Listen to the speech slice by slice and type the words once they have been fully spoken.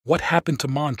What happened to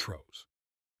Montrose?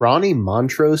 Ronnie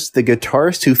Montrose, the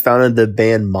guitarist who founded the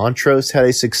band Montrose, had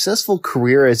a successful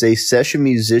career as a session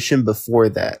musician before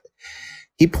that.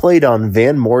 He played on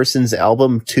Van Morrison's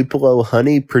album Tupelo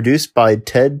Honey, produced by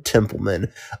Ted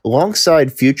Templeman,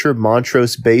 alongside future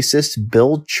Montrose bassist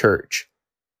Bill Church.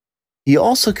 He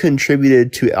also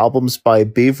contributed to albums by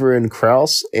Beaver and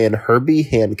Krause and Herbie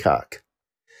Hancock.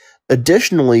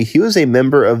 Additionally, he was a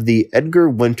member of the Edgar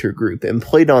Winter Group and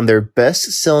played on their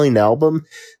best-selling album,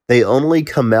 They Only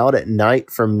Come Out at Night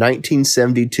from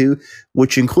 1972,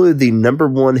 which included the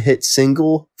 #1 hit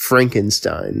single,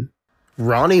 Frankenstein.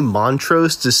 Ronnie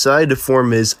Montrose decided to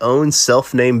form his own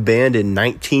self-named band in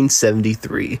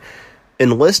 1973,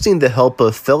 enlisting the help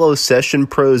of fellow session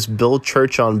pros Bill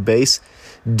Church on bass,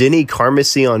 Denny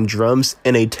Carmacy on drums,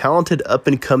 and a talented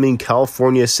up-and-coming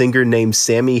California singer named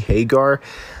Sammy Hagar.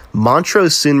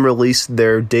 Montrose soon released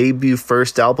their debut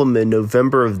first album in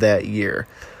November of that year.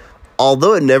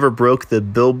 Although it never broke the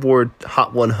Billboard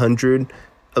Hot 100,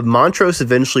 Montrose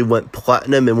eventually went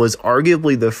platinum and was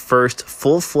arguably the first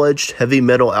full-fledged heavy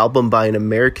metal album by an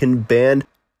American band,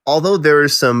 although there were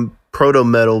some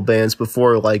proto-metal bands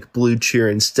before like Blue Cheer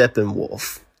and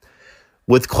Steppenwolf.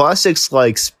 With classics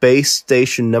like Space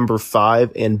Station No.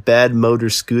 5 and Bad Motor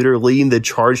Scooter leading the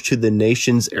charge to the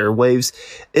nation's airwaves,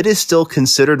 it is still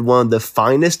considered one of the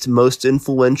finest, most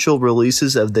influential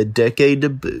releases of the decade to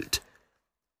boot.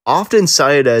 Often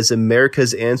cited as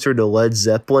America's answer to Led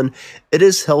Zeppelin, it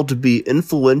is held to be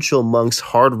influential amongst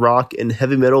hard rock and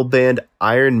heavy metal band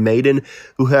Iron Maiden,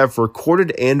 who have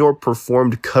recorded and/or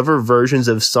performed cover versions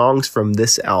of songs from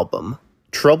this album.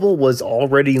 Trouble was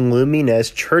already looming as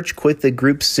Church quit the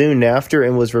group soon after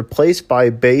and was replaced by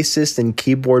bassist and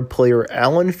keyboard player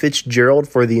Alan Fitzgerald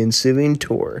for the ensuing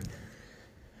tour.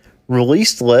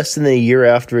 Released less than a year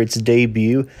after its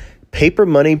debut, Paper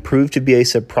Money proved to be a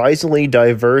surprisingly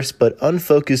diverse but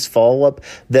unfocused follow-up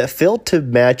that failed to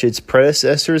match its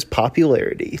predecessor's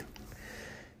popularity.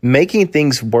 Making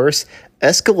things worse,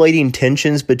 escalating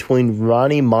tensions between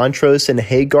Ronnie Montrose and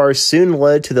Hagar soon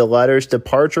led to the latter's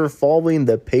departure following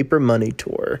the Paper Money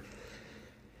tour.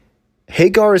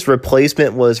 Hagar's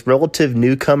replacement was relative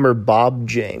newcomer Bob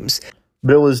James,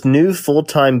 but it was new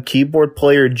full-time keyboard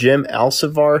player Jim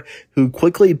Alcivar who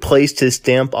quickly placed his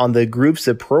stamp on the group's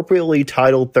appropriately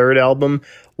titled third album,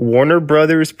 Warner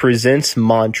Brothers Presents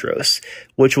Montrose,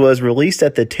 which was released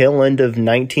at the tail end of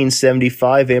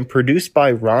 1975 and produced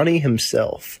by Ronnie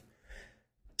himself.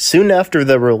 Soon after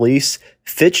the release,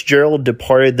 Fitzgerald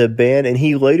departed the band and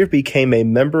he later became a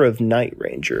member of Night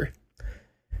Ranger.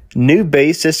 New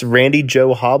bassist Randy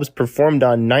Joe Hobbs performed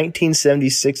on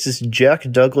 1976's Jack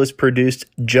Douglas-produced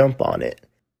Jump On It.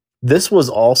 This was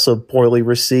also poorly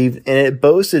received, and it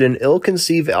boasted an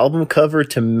ill-conceived album cover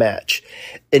to match.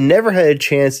 It never had a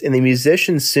chance, and the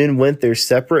musicians soon went their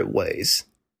separate ways.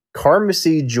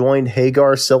 Carmacy joined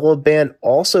Hagar's solo band,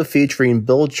 also featuring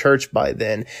Bill Church by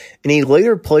then, and he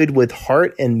later played with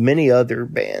Heart and many other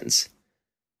bands.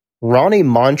 Ronnie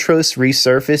Montrose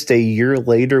resurfaced a year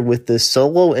later with the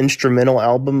solo instrumental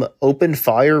album Open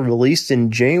Fire, released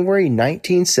in January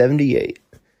 1978.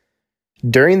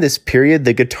 During this period,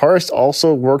 the guitarist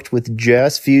also worked with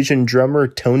jazz fusion drummer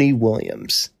Tony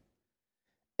Williams.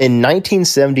 In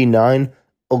 1979,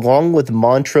 along with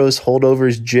Montrose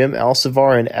holdovers Jim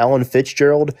Alcivar and Alan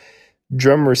Fitzgerald,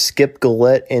 drummer Skip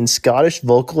Gillette, and Scottish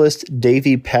vocalist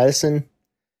Davey Pattison,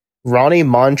 Ronnie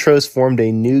Montrose formed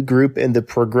a new group in the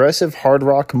progressive hard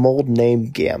rock mold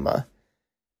named Gamma.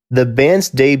 The band's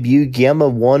debut, Gamma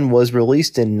 1, was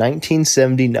released in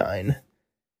 1979.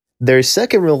 Their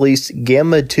second release,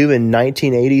 Gamma 2 in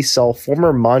 1980, saw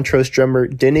former Montrose drummer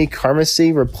Denny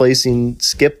Carmacy replacing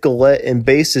Skip Gillette and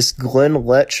bassist Glenn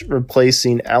Lech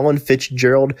replacing Alan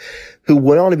Fitzgerald, who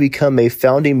went on to become a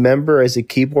founding member as a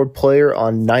keyboard player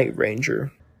on Night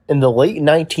Ranger. In the late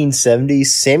 1970s,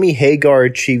 Sammy Hagar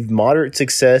achieved moderate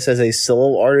success as a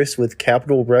solo artist with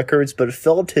Capitol Records, but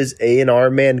felt his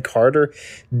A&R man Carter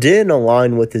didn't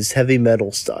align with his heavy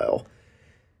metal style.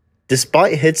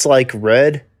 Despite hits like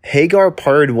Red, Hagar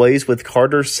parted ways with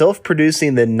Carter,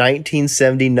 self-producing the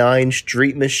 1979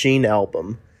 Street Machine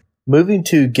album. Moving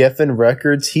to Geffen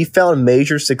Records, he found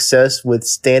major success with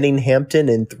Standing Hampton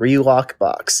and Three Lock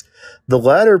Box, the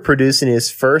latter producing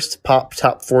his first pop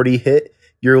top 40 hit,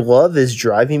 Your Love Is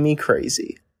Driving Me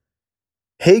Crazy.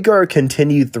 Hagar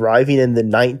continued thriving in the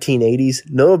 1980s,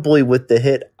 notably with the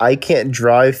hit I Can't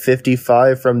Drive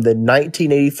 55 from the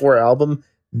 1984 album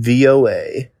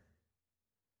VOA.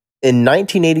 In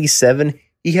 1987,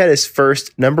 he had his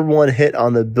first #1 hit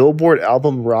on the Billboard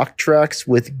album Rock Tracks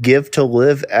with Give to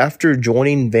Live after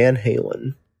joining Van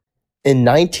Halen. In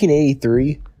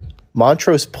 1983,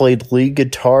 Montrose played lead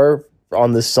guitar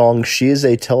on the song She Is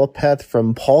a Telepath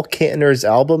from Paul Kantner's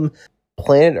album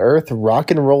Planet Earth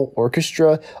Rock and Roll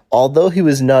Orchestra, although he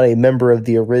was not a member of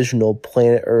the original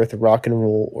Planet Earth Rock and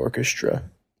Roll Orchestra.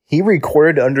 He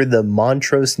recorded under the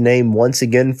Montrose name once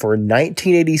again for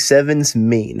 1987's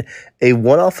Mean, a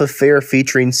one-off affair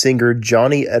featuring singer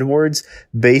Johnny Edwards,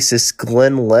 bassist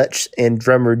Glenn Lech, and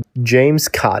drummer James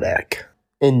Kodak.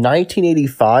 In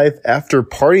 1985, after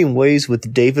parting ways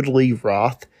with David Lee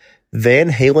Roth, Van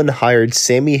Halen hired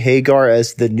Sammy Hagar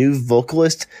as the new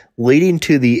vocalist, leading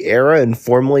to the era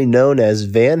informally known as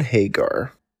Van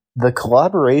Hagar. The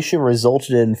collaboration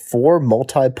resulted in 4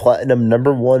 multi-platinum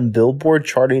 #1 Billboard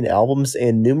charting albums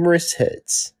and numerous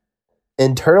hits.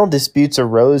 Internal disputes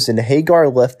arose and Hagar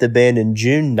left the band in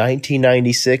June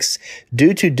 1996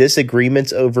 due to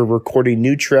disagreements over recording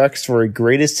new tracks for a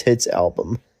greatest hits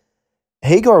album.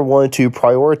 Hagar wanted to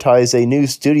prioritize a new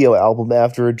studio album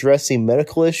after addressing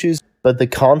medical issues, but the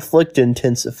conflict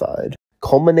intensified,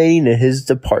 culminating in his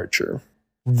departure.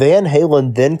 Van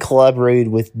Halen then collaborated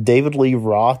with David Lee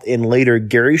Roth and later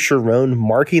Gary Cherone,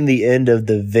 marking the end of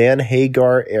the Van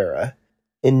Hagar era.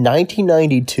 In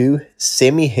 1992,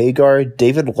 Sammy Hagar,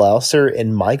 David Louser,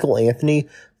 and Michael Anthony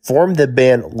formed the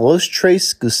band Los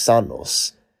Tres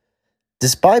Gusanos.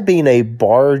 Despite being a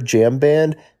bar jam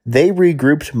band, they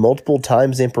regrouped multiple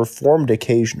times and performed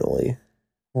occasionally.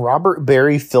 Robert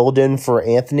Berry filled in for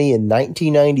Anthony in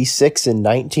 1996 and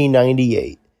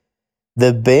 1998.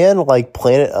 The band, like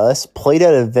Planet Us, played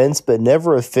at events but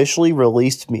never officially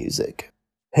released music.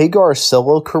 Hagar's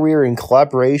solo career and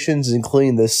collaborations,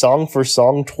 including the Song for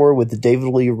Song tour with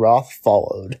David Lee Roth,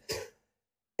 followed.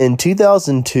 In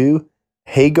 2002,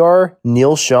 Hagar,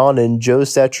 Neil Schon, and Joe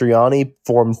Satriani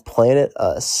formed Planet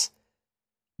Us.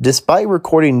 Despite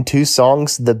recording 2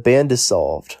 songs, the band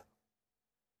dissolved.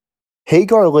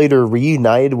 Hagar later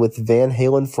reunited with Van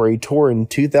Halen for a tour in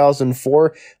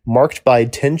 2004, marked by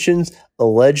tensions,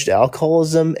 alleged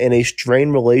alcoholism, and a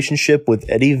strained relationship with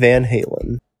Eddie Van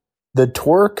Halen. The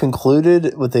tour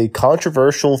concluded with a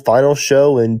controversial final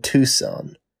show in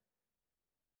Tucson.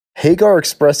 Hagar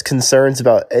expressed concerns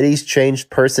about Eddie's changed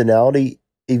personality,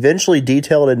 eventually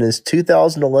detailed in his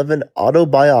 2011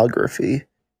 autobiography.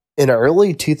 In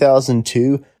early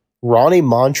 2002, Ronnie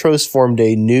Montrose formed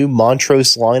a new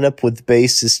Montrose lineup with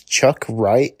bassist Chuck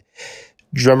Wright,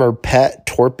 drummer Pat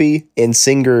Torpey, and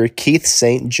singer Keith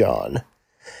St. John.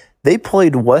 They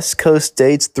played West Coast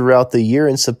dates throughout the year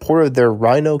in support of their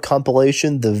Rhino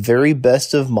compilation, The Very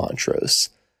Best of Montrose.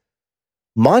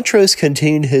 Montrose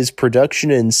continued his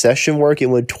production and session work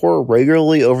and would tour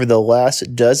regularly over the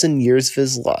last dozen years of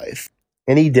his life.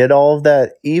 And he did all of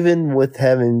that even with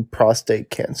having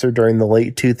prostate cancer during the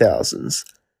late 2000s.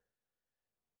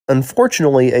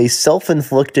 Unfortunately, a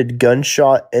self-inflicted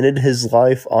gunshot ended his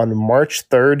life on March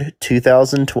 3,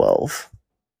 2012.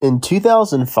 In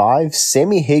 2005,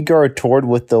 Sammy Hagar toured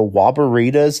with the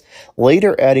Wabaritas,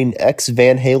 later adding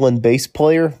ex-Van Halen bass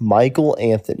player Michael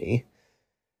Anthony.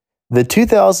 The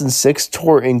 2006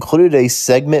 tour included a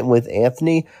segment with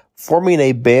Anthony, forming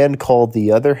a band called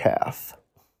The Other Half.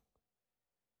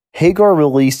 Hagar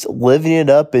released Living It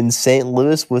Up in St.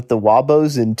 Louis with the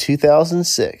Wabos in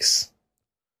 2006.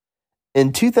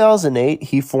 In 2008,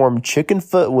 he formed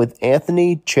Chickenfoot with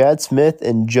Anthony, Chad Smith,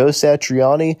 and Joe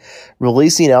Satriani,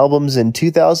 releasing albums in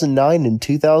 2009 and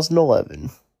 2011.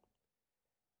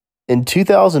 In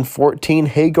 2014,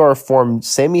 Hagar formed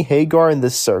Sammy Hagar and the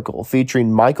Circle,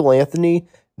 featuring Michael Anthony,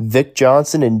 Vic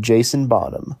Johnson, and Jason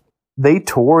Bonham. They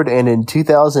toured, and in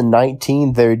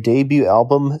 2019, their debut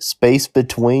album, Space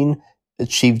Between,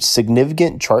 achieved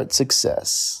significant chart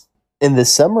success. In the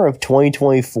summer of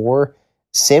 2024,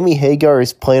 Sammy Hagar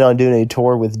is planning on doing a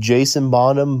tour with Jason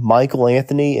Bonham, Michael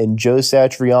Anthony, and Joe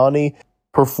Satriani,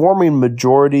 performing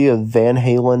majority of Van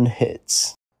Halen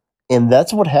hits. And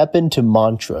that's what happened to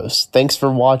Montrose. Thanks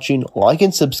for watching. Like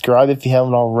and subscribe if you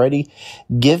haven't already.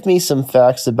 Give me some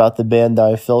facts about the band that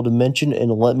I failed to mention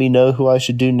and let me know who I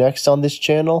should do next on this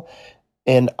channel.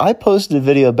 And I posted a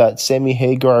video about Sammy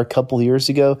Hagar a couple years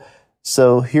ago,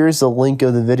 so here's a link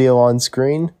of the video on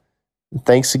screen.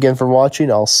 Thanks again for watching.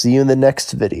 I'll see you in the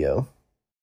next video.